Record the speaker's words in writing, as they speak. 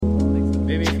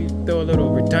throw a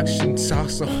little reduction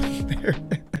sauce on there?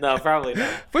 No, probably not.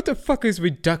 What the fuck is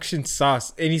reduction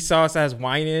sauce? Any sauce that has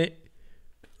wine in it?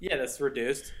 Yeah, that's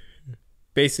reduced.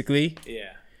 Basically.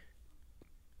 Yeah.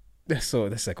 That's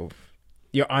like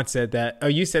your aunt said that. Oh,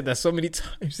 you said that so many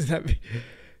times.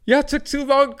 Y'all took too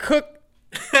long to cook.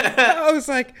 I was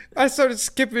like, I started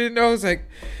skipping. I was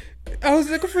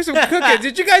looking for some cooking.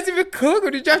 Did you guys even cook,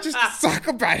 or did y'all just talk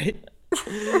about it?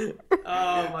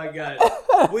 Oh my god.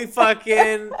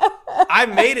 I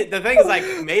made it. The thing is, like,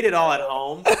 made it all at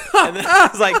home, and then I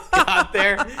was like, got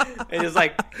there, and it's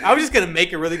like, I was just gonna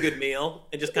make a really good meal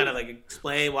and just kind of like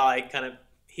explain while I kind of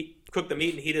cooked the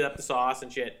meat and heated up the sauce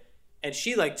and shit. And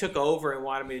she like took over and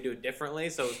wanted me to do it differently,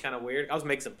 so it was kind of weird. I was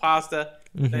making some pasta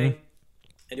thing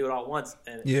and do it all at once,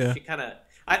 and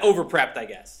I over prepped, I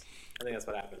guess. I think that's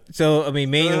what happened. So I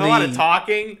mean, mainly there was a lot of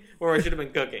talking, or I should have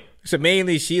been cooking. So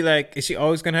mainly, is she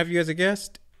always gonna have you as a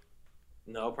guest?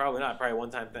 No, probably not. Probably a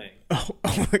one-time thing. Oh,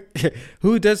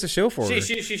 who does the show for her?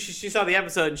 She saw the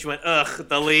episode and she went, ugh,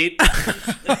 delete. Right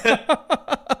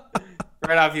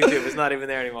off YouTube. It's not even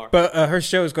there anymore. But her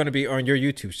show is going to be on your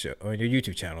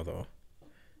YouTube channel, though.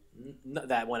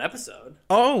 That one episode.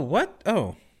 Oh, what?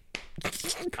 Oh.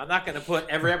 I'm not going to put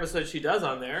every episode she does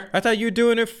on there. I thought you were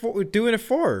doing it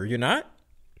for her. You're not?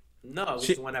 No, it was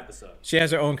just one episode. She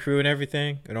has her own crew and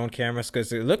everything, her own cameras,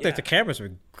 because it looked like the cameras were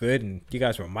good and you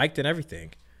guys were mic'd and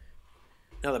everything.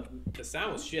 No, the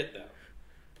sound was shit, though.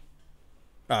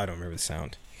 Oh, I don't remember the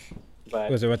sound. But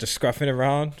was it about to scruffing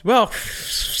around? Well, no, it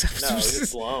was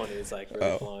just blown. It was like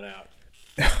really blown out.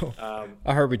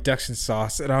 I heard reduction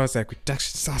sauce, and I was like,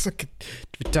 reduction sauce.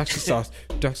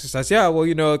 Yeah,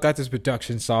 well, I got this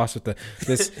reduction sauce with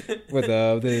this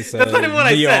That's not even what neon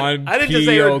I said. I didn't just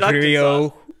say reduction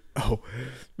sauce. Oh,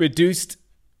 reduced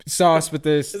sauce with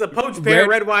this. It's a poached pear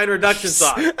red wine reduction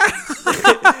sauce.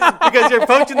 Because you're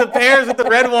poaching the pears with the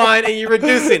red wine and you're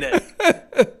reducing it,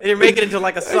 and you're making it into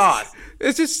like a sauce.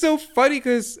 It's just so funny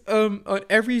because on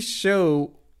every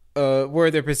show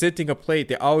where they're presenting a plate,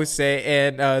 they always say,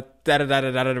 and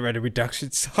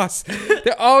reduction sauce.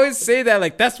 They always say that,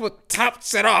 like, that's what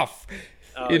tops it off.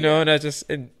 And it's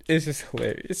just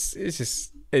hilarious. It's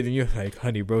just, and then you're like,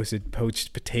 honey roasted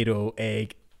poached potato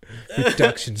egg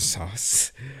reduction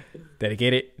sauce. Did I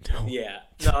get it? No. Yeah.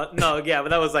 No, yeah, but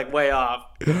that was like way off.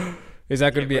 Is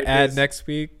that going to be an ad next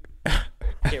week?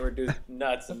 Can't reduce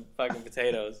nuts and fucking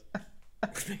potatoes.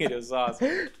 Potato sauce.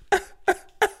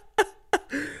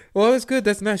 Well, it's good.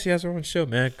 That's nice. She has her own show,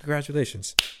 man.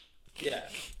 Congratulations. Yeah.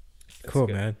 Cool,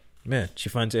 good. Man, she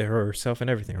funds it herself and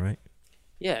everything, right?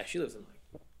 Yeah, she lives in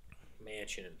like a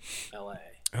mansion in LA.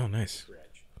 Oh, nice.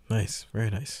 Rich. Nice. Very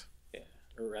nice. Yeah.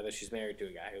 Or rather, she's married to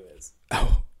a guy who is.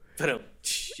 Oh. Hit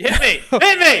me!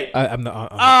 Hit me! I'm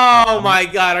not. Oh my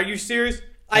god, are you serious?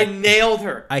 I nailed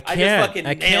her. I can't. just fucking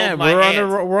nailed my We're aunt.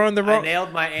 on the wrong. I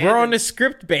nailed my aunt. We're on the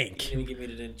script bank. You didn't give me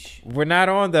the inch. We're not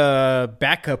on the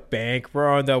backup bank. We're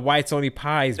on the whites only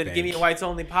pies Then bank. give me whites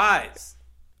only pies.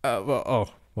 Well.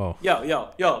 Yo.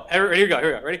 Here we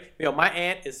go. Ready? Yo, my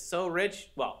aunt is so rich.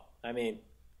 Well, I mean,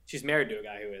 she's married to a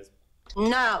guy who is.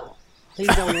 No, these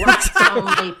are whites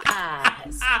only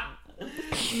pies.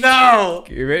 No.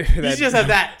 You ready for that? You just have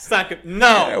that. It's not good.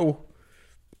 No.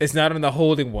 It's not on the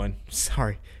holding one.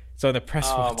 Sorry. It's on the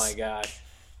press one. Oh my gosh.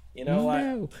 You know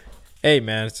what? Hey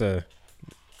man, it's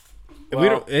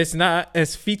not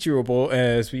as featureable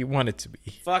as we want it to be.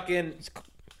 Fucking.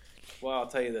 Well, I'll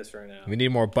tell you this right now. We need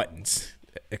more buttons.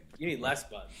 You need less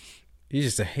buttons. You're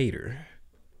just a hater.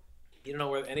 You don't know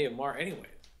where any of them are anyway.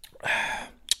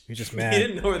 You're just mad. You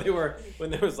didn't know where they were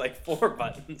when there was like 4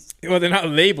 buttons. Well, they're not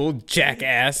labeled,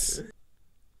 jackass.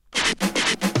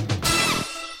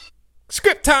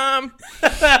 Script time.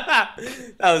 That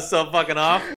was so fucking off.